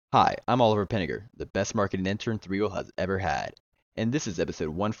Hi, I'm Oliver Penniger, the best marketing intern Three has ever had. And this is episode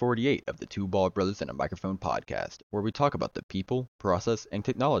 148 of the Two Bald Brothers and a Microphone podcast, where we talk about the people, process, and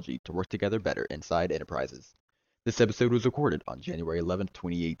technology to work together better inside enterprises. This episode was recorded on January 11th,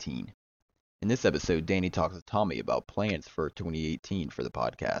 2018. In this episode, Danny talks to Tommy about plans for 2018 for the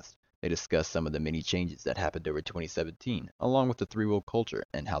podcast. They discuss some of the many changes that happened over 2017, along with the three-wheel culture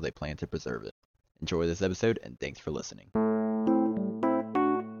and how they plan to preserve it. Enjoy this episode, and thanks for listening.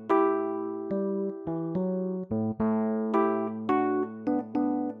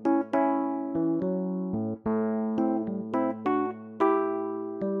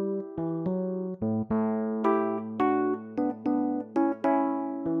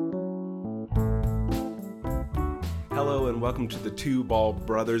 Hello and welcome to the Two Bald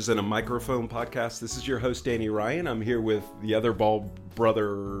Brothers and a Microphone podcast. This is your host, Danny Ryan. I'm here with the other bald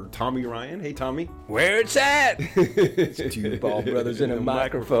brother, Tommy Ryan. Hey, Tommy. Where it's at? It's Two Bald Brothers and a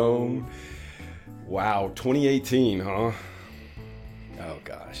Microphone. Wow, 2018, huh? Oh,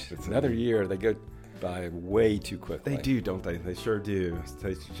 gosh. It's another year. They go by way too quickly. They do, don't they? They sure do.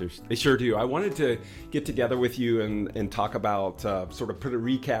 They sure do. I wanted to get together with you and talk about, sort of put a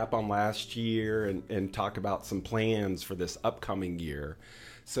recap on last year and talk about some plans for this upcoming year.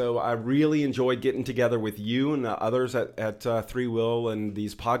 So I really enjoyed getting together with you and the others at Three Will and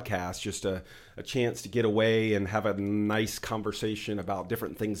these podcasts, just a chance to get away and have a nice conversation about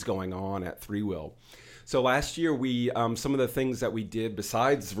different things going on at Three Will. So last year, we some of the things that we did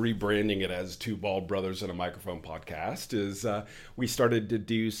besides rebranding it as Two Bald Brothers and a Microphone podcast is we started to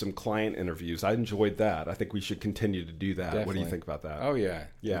do some client interviews. I enjoyed that. I think we should continue to do that. Definitely. What do you think about that? Oh, yeah.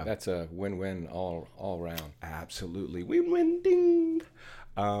 Yeah. That's a win-win all around. Absolutely. Win-win ding.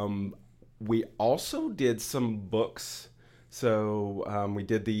 We also did some books. So we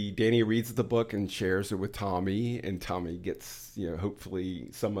did the Danny reads the book and shares it with Tommy, and Tommy gets, hopefully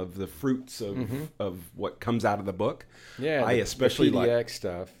some of the fruits of what comes out of the book. Yeah, I especially the PDX like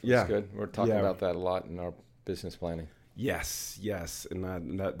stuff. Yeah. It's good. We're talking Yeah. about that a lot in our business planning. Yes,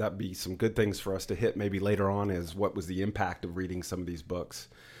 and that'd be some good things for us to hit maybe later on. Is what was the impact of reading some of these books?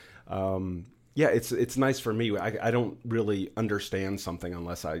 It's nice for me. I don't really understand something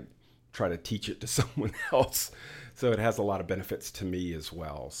unless I try to teach it to someone else. So it has a lot of benefits to me as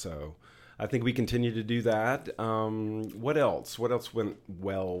well. So I think we continue to do that. What else? What else went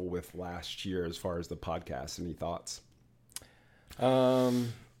well with last year as far as the podcast? Any thoughts? Yeah,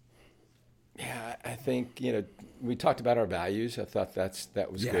 I think, we talked about our values. I thought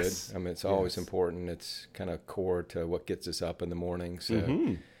that was Yes. good. I mean, it's always Yes. important. It's kind of core to what gets us up in the morning.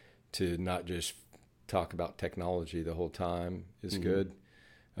 So to not just talk about technology the whole time is good.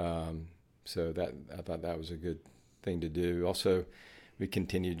 So that I thought that was a good thing to do. Also, we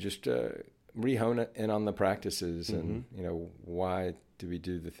continue just re-hone it in on the practices and, why do we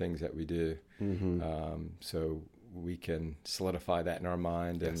do the things that we do? So we can solidify that in our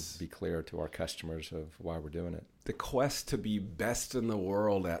mind and be clear to our customers of why we're doing it. The quest to be best in the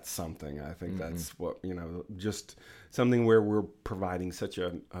world at something. I think that's what, just something where we're providing such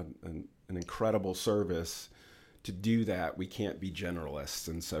an incredible service. To do that, we can't be generalists,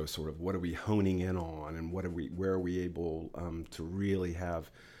 and so sort of what are we honing in on, and where are we able to really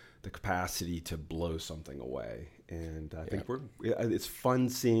have the capacity to blow something away? And I think it's fun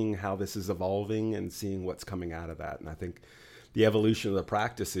seeing how this is evolving and seeing what's coming out of that. And I think the evolution of the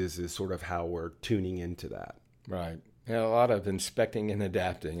practices is sort of how we're tuning into that. Right. Yeah, a lot of inspecting and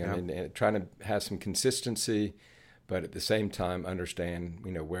adapting. I mean, trying to have some consistency, but at the same time, understand,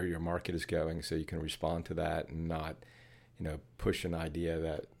 where your market is going so you can respond to that and not, push an idea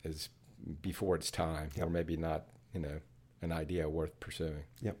that is before its time or maybe not, an idea worth pursuing.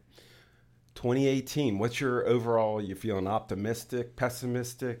 Yep. 2018, what's your overall, you feeling optimistic,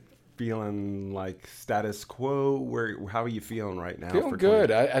 pessimistic, feeling like status quo? How are you feeling right now? Feeling good.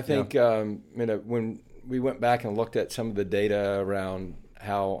 I think, when we went back and looked at some of the data around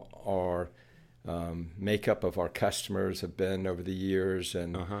how our makeup of our customers have been over the years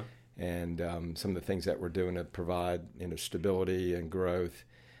and some of the things that we're doing to provide stability and growth.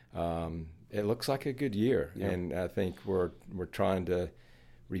 It looks like a good year, and I think we're trying to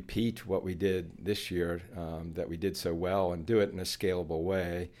repeat what we did this year that we did so well and do it in a scalable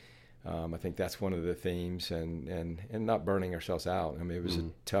way. I think that's one of the themes, and not burning ourselves out. I mean, it was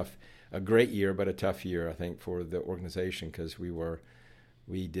a great year, but a tough year, I think, for the organization because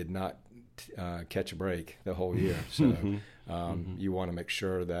we did not catch a break the whole year. So you want to make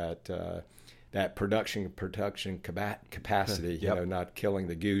sure that that production capacity, not killing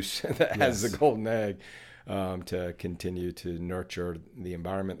the goose that has the golden egg, to continue to nurture the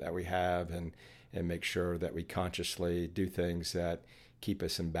environment that we have and make sure that we consciously do things that keep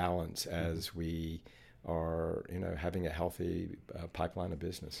us in balance as we are, having a healthy pipeline of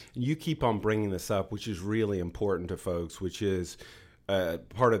business. You keep on bringing this up, which is really important to folks, which is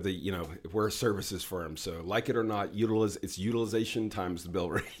part of the, we're a services firm. So like it or not, it's utilization times the bill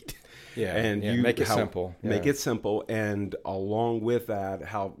rate. Yeah. And make it simple. Make it simple. And along with that,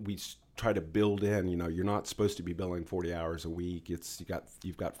 how we try to build in, you're not supposed to be billing 40 hours a week.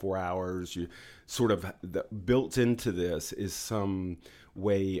 You've got 4 hours. You sort of built into this is some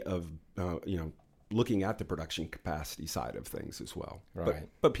way of, looking at the production capacity side of things as well. Right.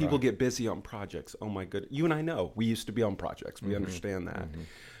 But people get busy on projects. Oh my goodness. You and I know we used to be on projects. We understand that.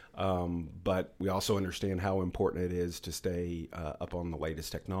 But we also understand how important it is to stay up on the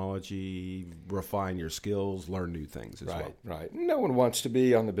latest technology, refine your skills, learn new things as well. Right. No one wants to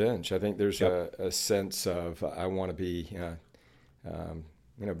be on the bench. I think there's a sense of I want to be,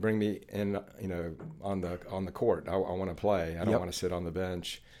 bring me in, on the court. I want to play. I don't want to sit on the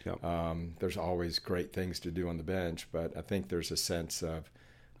bench. There's always great things to do on the bench, but I think there's a sense of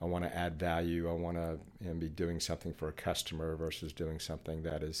I want to add value. I want to be doing something for a customer versus doing something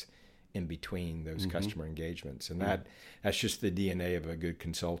that is in between those customer engagements. And that's just the DNA of a good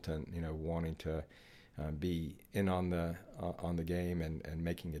consultant, wanting to be in on the game and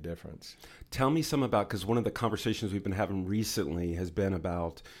making a difference. Tell me some about, because one of the conversations we've been having recently has been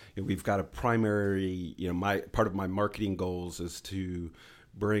about, we've got a primary, part of my marketing goals is to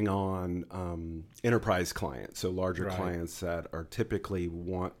bring on enterprise clients, so larger clients that are typically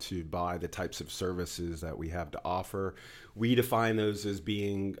want to buy the types of services that we have to offer. We define those as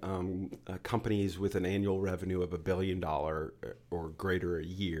being companies with an annual revenue of $1 billion or greater a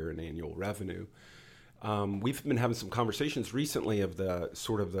year in annual revenue. We've been having some conversations recently of the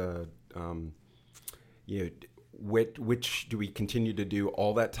sort of the, which do we continue to do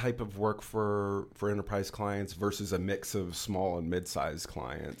all that type of work for enterprise clients versus a mix of small and mid-sized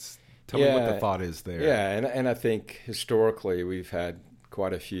clients? Tell me what the thought is there. Yeah, and I think historically we've had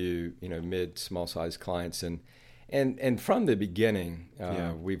quite a few, mid, small-sized clients, and from the beginning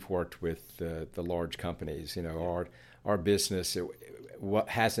we've worked with the large companies. Our business what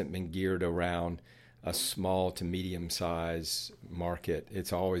hasn't been geared around a small to medium size market.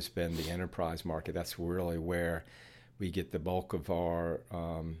 It's always been the enterprise market. That's really where we get the bulk of our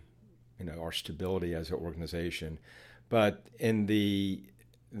stability as an organization. But in the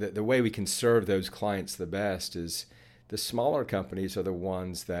way we can serve those clients the best is the smaller companies are the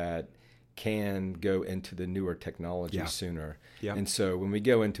ones that can go into the newer technology sooner. Yeah. And so when we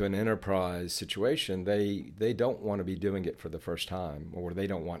go into an enterprise situation, they don't want to be doing it for the first time, or they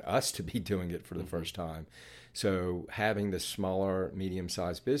don't want us to be doing it for the first time. So having the smaller,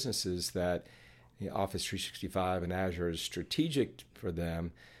 medium-sized businesses that Office 365 and Azure is strategic for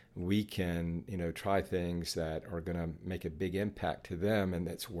them, we can try things that are going to make a big impact to them, and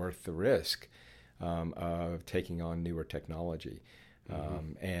that's worth the risk of taking on newer technology.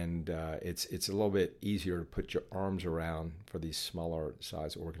 It's a little bit easier to put your arms around for these smaller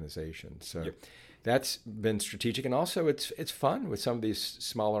size organizations. So that's been strategic, and also it's fun with some of these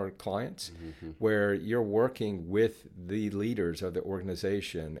smaller clients where you're working with the leaders of the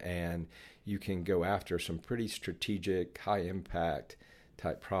organization, and you can go after some pretty strategic, high impact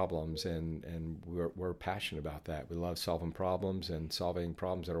type problems, and we're passionate about that. We love solving problems and solving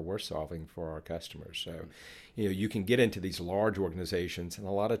problems that are worth solving for our customers. So, you can get into these large organizations, and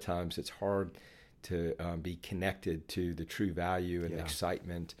a lot of times it's hard to be connected to the true value and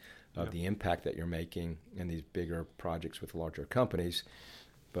excitement of the impact that you're making in these bigger projects with larger companies.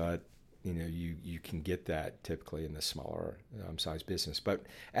 But you can get that typically in the smaller size business. But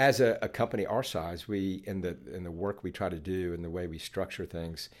as a company our size, we in the work we try to do and the way we structure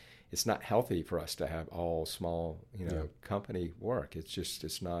things, it's not healthy for us to have all small company work.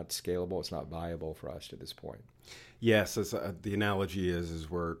 It's not scalable. It's not viable for us at this point. Yes, the analogy is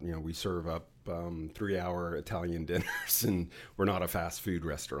we serve up 3-hour Italian dinners, and we're not a fast food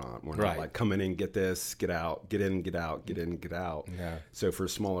restaurant. We're not like come in and get this, get out, get in, get out, get in, get out. Yeah. So for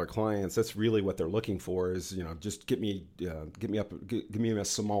smaller clients, that's really what they're looking for is just give me a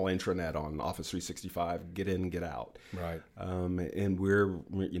small intranet on Office 365, get in, get out. Right. And we're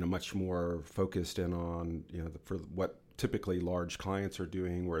much more focused in on for what typically large clients are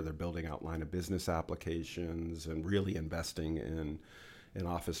doing, where they're building out line of business applications and really investing in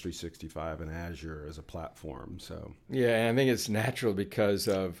Office 365 and Azure as a platform. So yeah, and I think it's natural because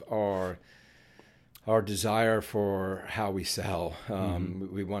of our desire for how we sell.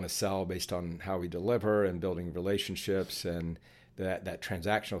 We want to sell based on how we deliver and building relationships, and that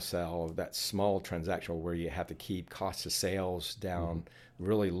transactional sell, that small transactional where you have to keep cost of sales down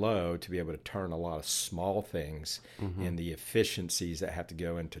really low to be able to turn a lot of small things, and the efficiencies that have to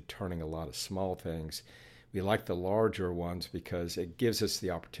go into turning a lot of small things. We like the larger ones because it gives us the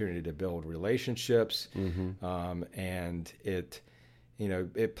opportunity to build relationships, and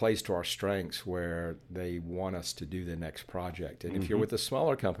it plays to our strengths where they want us to do the next project. And if you're with a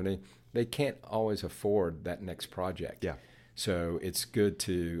smaller company, they can't always afford that next project. Yeah. So it's good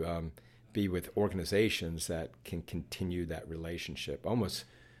to be with organizations that can continue that relationship, almost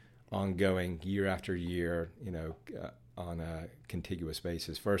ongoing year after year, on a contiguous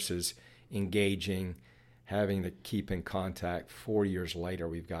basis, versus engaging, having to keep in contact 4 years later,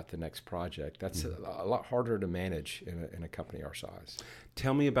 we've got the next project. That's a lot harder to manage in a company our size.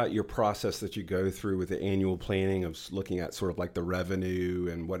 Tell me about your process that you go through with the annual planning of looking at sort of like the revenue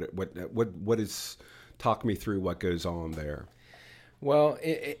and what is. Talk me through what goes on there. Well,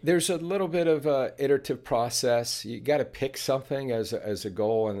 there's a little bit of a iterative process. You got to pick something as a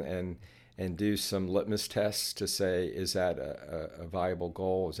goal and do some litmus tests to say, is that a viable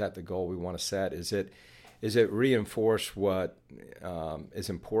goal? Is that the goal we want to set? Is it reinforce what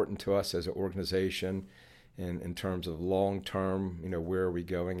is important to us as an organization in terms of long term? Where are we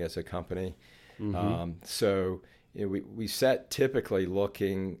going as a company? So we set typically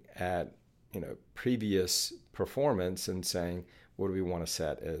looking at previous performance and saying, what do we want to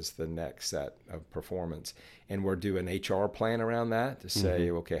set as the next set of performance? And we're doing an HR plan around that to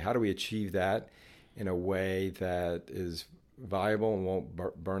say, okay, how do we achieve that in a way that is viable and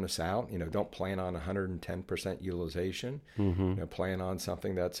won't burn us out? Don't plan on 110% utilization. Plan on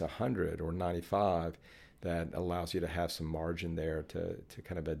something that's 100 or 95 that allows you to have some margin there to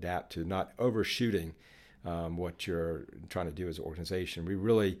kind of adapt to, not overshooting what you're trying to do as an organization. We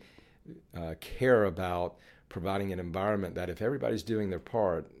really care about providing an environment that if everybody's doing their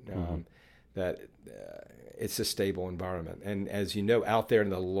part, that it's a stable environment. And as you know, out there in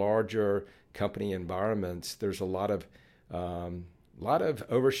the larger company environments, there's a lot of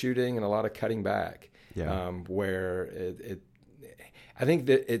overshooting and a lot of cutting back. Where I think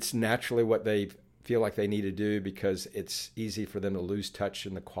that it's naturally what they feel like they need to do because it's easy for them to lose touch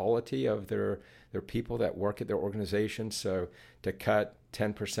in the quality of their people that work at their organization. So to cut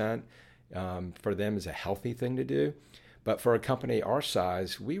 10% for them is a healthy thing to do. But for a company our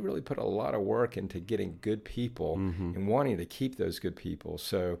size, we really put a lot of work into getting good people and wanting to keep those good people.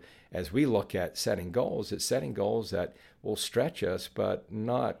 So as we look at setting goals, it's setting goals that will stretch us but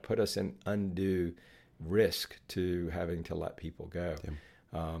not put us in undue risk to having to let people go.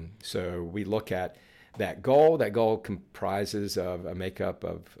 So we look at that goal. That goal comprises of a makeup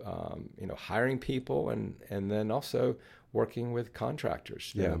of hiring people and then also working with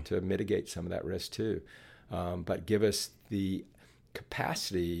contractors to mitigate some of that risk too, but give us the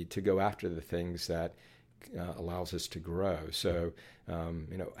capacity to go after the things that allows us to grow. So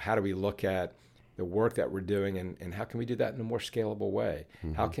how do we look at the work that we're doing and how can we do that in a more scalable way?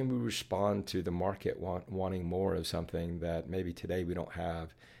 How can we respond to the market wanting more of something that maybe today we don't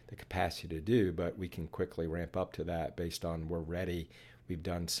have the capacity to do, but we can quickly ramp up to that based on we're ready. We've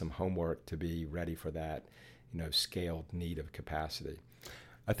done some homework to be ready for that scaled need of capacity.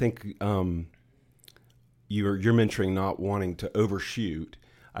 I think you're mentioning not wanting to overshoot.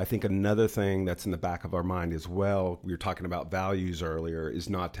 I think another thing that's in the back of our mind as well, we were talking about values earlier, is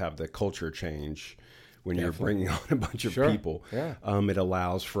not to have the culture change when you're bringing on a bunch of people. It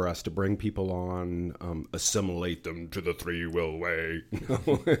allows for us to bring people on, assimilate them to the three-will way.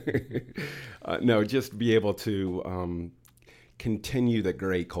 No, just be able to continue the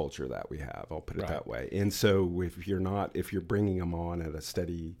great culture that we have. I'll put it that way. And so if you're bringing them on at a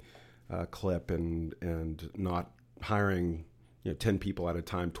steady clip and not hiring 10 people at a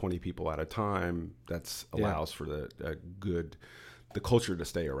time, 20 people at a time, that allows for the culture to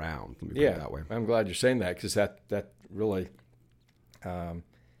stay around. Let me put it that way. I'm glad you're saying that because that really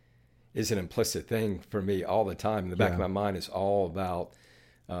is an implicit thing for me all the time. In the back of my mind is all about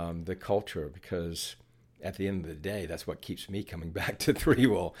the culture because at the end of the day, that's what keeps me coming back to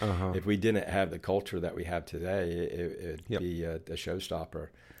Three-Will. If we didn't have the culture that we have today, it'd be a showstopper.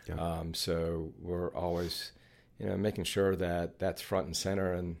 So we're always, making sure that that's front and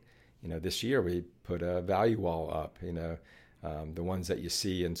center. And, this year we put a value wall up, the ones that you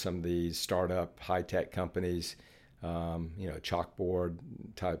see in some of these startup high-tech companies, chalkboard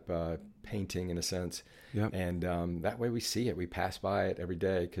type painting in a sense. And that way we see it. We pass by it every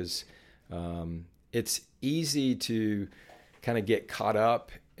day because it's easy to kind of get caught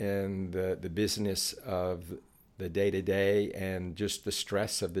up in the business of the day-to-day and just the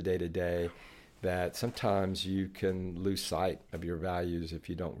stress of the day-to-day that sometimes you can lose sight of your values if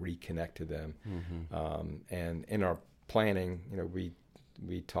you don't reconnect to them. And in our planning,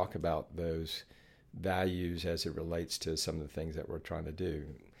 we talk about those values as it relates to some of the things that we're trying to do.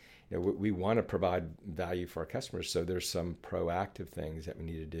 We want to provide value for our customers, so there's some proactive things that we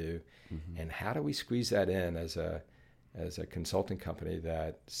need to do. And how do we squeeze that in as a consulting company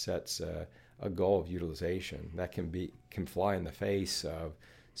that sets a goal of utilization that can fly in the face of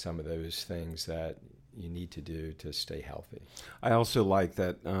some of those things that you need to do to stay healthy. I also like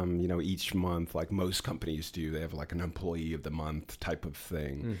that, each month, like most companies do, they have like an employee of the month type of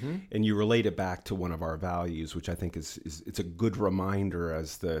thing. And you relate it back to one of our values, which I think is it's a good reminder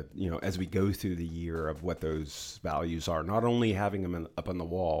as we go through the year of what those values are, not only having them up on the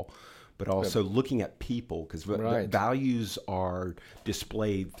wall, but also looking at people, because values are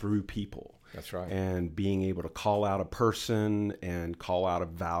displayed through people. That's right. And being able to call out a person and call out a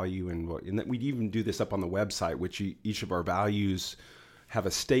value, and that we even do this up on the website, which each of our values have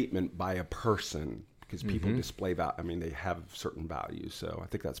a statement by a person, because people display that. I mean, they have certain values. So I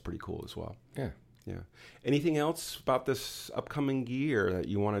think that's pretty cool as well. Yeah. Anything else about this upcoming year that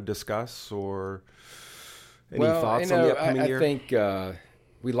you want to discuss, or any thoughts on the upcoming year? I think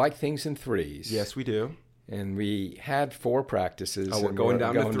we like things in threes. Yes, we do. And we had 4 practices. Oh, we're going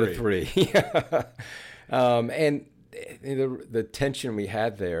down to 3. And the tension we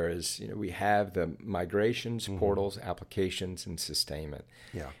had there is, we have the migrations, portals, applications, and sustainment.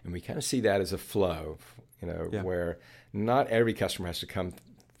 Yeah. And we kind of see that as a flow, where not every customer has to come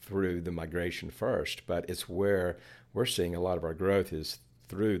through the migration first, but it's where we're seeing a lot of our growth is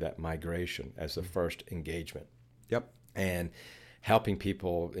through that migration as the first engagement. Yep. And helping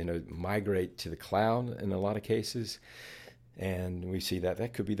people, migrate to the cloud in a lot of cases. And we see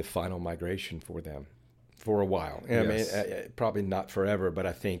that could be the final migration for them for a while. Yes. I mean, probably not forever, but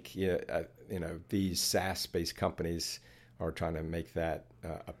I think, these SaaS-based companies are trying to make that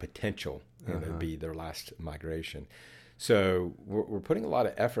a potential, be their last migration. So we're putting a lot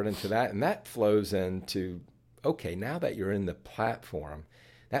of effort into that, and that flows into, okay, now that you're in the platform,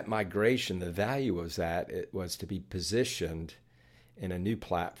 that migration, the value was that it was to be positioned in a new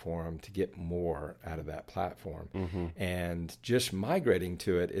platform to get more out of that platform. And just migrating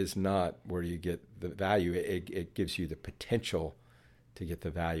to it is not where you get the value. It gives you the potential to get the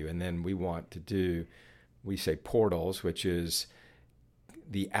value. And then we say portals, which is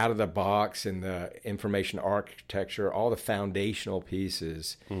the out of the box and the information architecture, all the foundational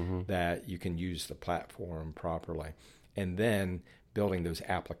pieces that you can use the platform properly. And then building those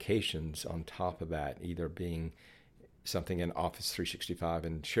applications on top of that, either being something in Office 365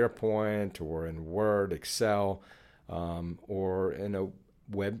 and SharePoint, or in Word, Excel, or in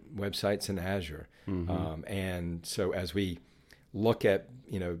websites in Azure. And so as we look at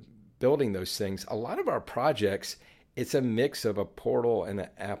building those things, a lot of our projects, it's a mix of a portal and an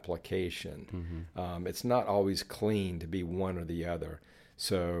application. It's not always clean to be one or the other.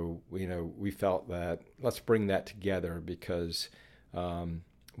 So we felt that let's bring that together, because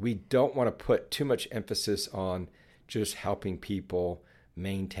we don't want to put too much emphasis on just helping people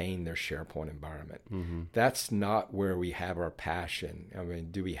maintain their SharePoint environment. That's not where we have our passion. I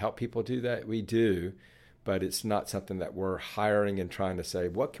mean, do we help people do that? We do, but it's not something that we're hiring and trying to say,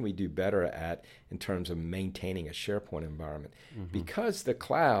 what can we do better at in terms of maintaining a SharePoint environment? Because the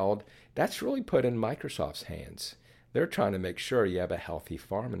cloud, that's really put in Microsoft's hands. They're trying to make sure you have a healthy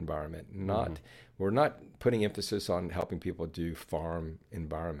farm environment. We're not putting emphasis on helping people do farm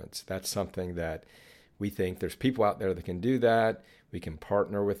environments. That's something that we think there's people out there that can do that. We can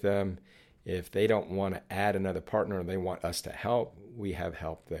partner with them. If they don't want to add another partner and they want us to help, we have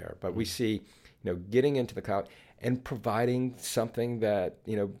help there. But we see, getting into the cloud and providing something that,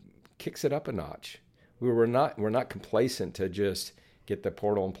 kicks it up a notch. We're not complacent to just get the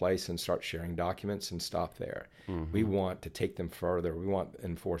portal in place and start sharing documents and stop there. We want to take them further. We want to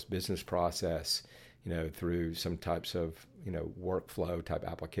enforce business process, through some types of, workflow type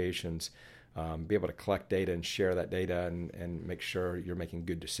applications. Be able to collect data and share that data and make sure you're making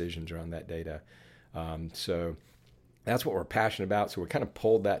good decisions around that data. So that's what we're passionate about. So we kind of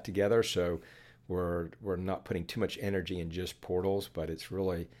pulled that together. So we're not putting too much energy in just portals, but it's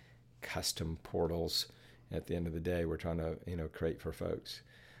really custom portals. At the end of the day, we're trying to create for folks.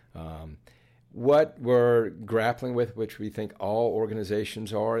 What we're grappling with, which we think all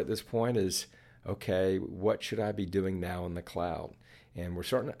organizations are at this point, is okay, what should I be doing now in the cloud? And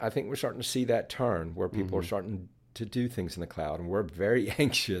I think we're starting to see that turn where people are starting to do things in the cloud, and we're very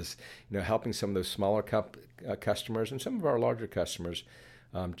anxious, helping some of those smaller customers and some of our larger customers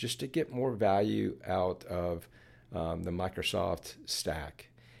just to get more value out of the Microsoft stack.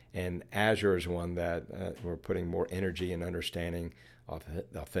 And Azure is one that we're putting more energy and understanding of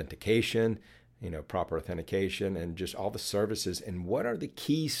authentication, proper authentication, and just all the services. And what are the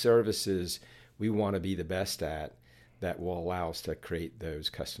key services we want to be the best at that will allow us to create those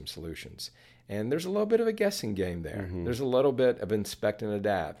custom solutions? And there's a little bit of a guessing game there. Mm-hmm. There's a little bit of inspect and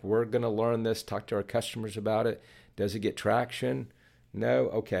adapt. We're going to learn this, talk to our customers about it. Does it get traction? No.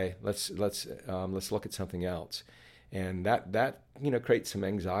 Okay. Let's look at something else. And that creates some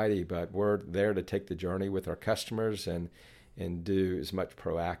anxiety, but we're there to take the journey with our customers and do as much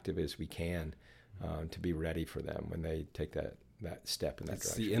proactive as we can to be ready for them when they take that step in that direction.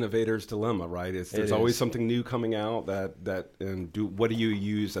 That's the innovator's dilemma, right? There's always something new coming out what do you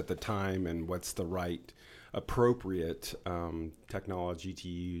use at the time, and what's the right appropriate technology to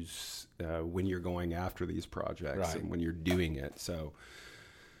use when you're going after these projects and when you're doing it. So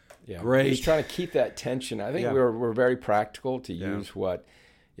yeah, great. Just trying to keep that tension. I think we're very practical to use what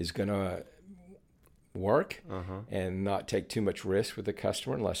is going to work and not take too much risk with the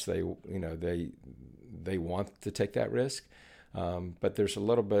customer unless they want to take that risk. But there's a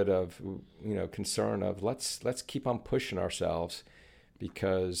little bit of concern of let's keep on pushing ourselves,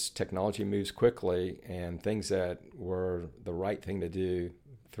 because technology moves quickly, and things that were the right thing to do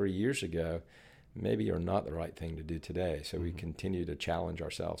 3 years ago maybe are not the right thing to do today. So we continue to challenge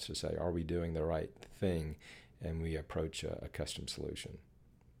ourselves to say, are we doing the right thing? And we approach a custom solution.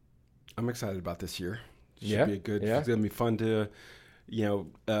 I'm excited about this year. It should be good. Yeah. It's going to be fun to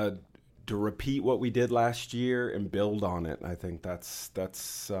repeat what we did last year and build on it. I think that's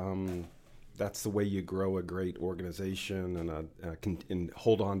the way you grow a great organization and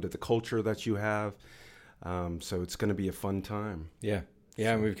hold on to the culture that you have. So it's going to be a fun time. Yeah.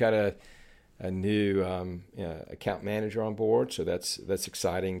 And we've got a new account manager on board, so that's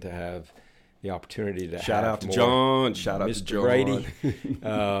exciting to have the opportunity to shout out to John, Brady,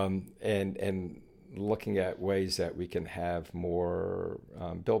 and looking at ways that we can have more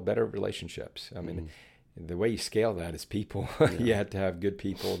build better relationships. I mean, the way you scale that is people. You have to have good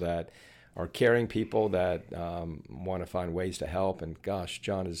people that are caring people that want to find ways to help. And gosh,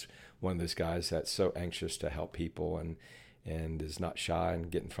 John is one of those guys that's so anxious to help people and is not shy and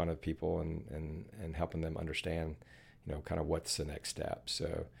get in front of people and helping them understand, kind of what's the next step.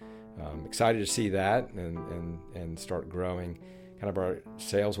 So excited to see that and start growing kind of our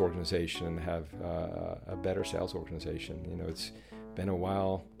sales organization and have a better sales organization. It's been a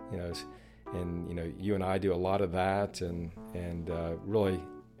while, and you and I do a lot of that, and really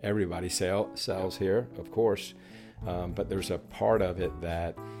everybody sells here, of course, but there's a part of it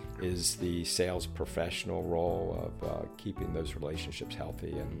that is the sales professional role of keeping those relationships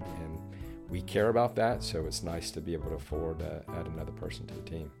healthy, and we care about that, so it's nice to be able to afford to add another person to the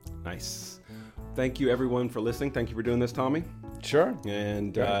team. Nice. Thank you, everyone, for listening. Thank you for doing this, Tommy. Sure.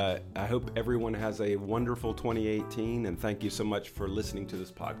 And I hope everyone has a wonderful 2018, and thank you so much for listening to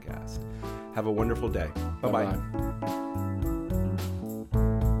this podcast. Have a wonderful day. Bye-bye.